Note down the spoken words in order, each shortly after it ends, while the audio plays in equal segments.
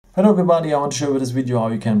Hello everybody, I want to show you this video how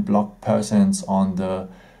you can block persons on the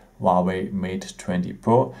Huawei Mate 20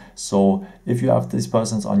 Pro. So if you have these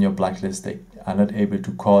persons on your blacklist, they are not able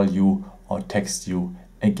to call you or text you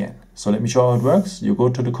again. So let me show how it works. You go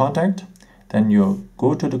to the contact, then you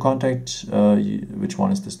go to the contact, which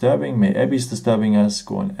one is disturbing. May Abby is disturbing us,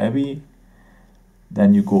 go on Abby.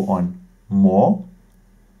 Then you go on more.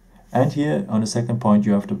 And here on the second point,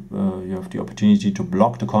 you have the opportunity to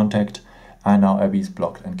block the contact. And now Abby is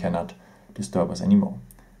blocked and cannot disturb us anymore.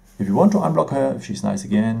 If you want to unblock her, if she's nice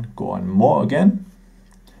again, go on more again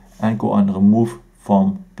and go on remove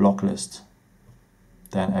from blocklist.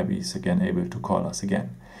 Then Abby is again able to call us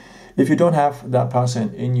again. If you don't have that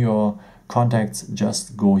person in your contacts,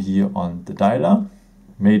 just go here on the dialer.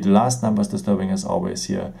 May the last numbers disturbing us always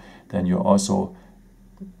here. Then you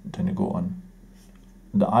go on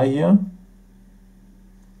the I here.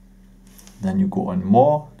 Then you go on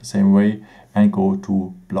more the same way and go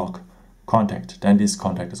to block contact. Then this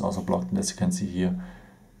contact is also blocked. And as you can see here,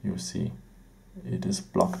 you see it is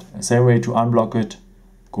blocked. The same way to unblock it,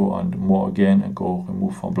 go on more again and go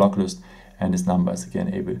remove from blocklist. And this number is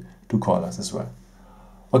again able to call us as well.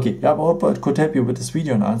 Okay, yeah, I hope it could help you with this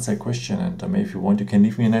video and answer a question. And if you want, you can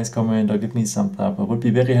leave me a nice comment or give me some thumbs up. It would be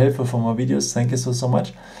very helpful for my videos. Thank you so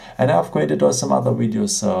much. And I've created also some other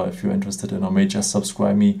videos if you're interested in, or maybe just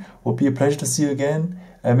subscribe me. It would be a pleasure to see you again.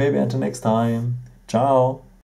 And maybe until next time. Ciao.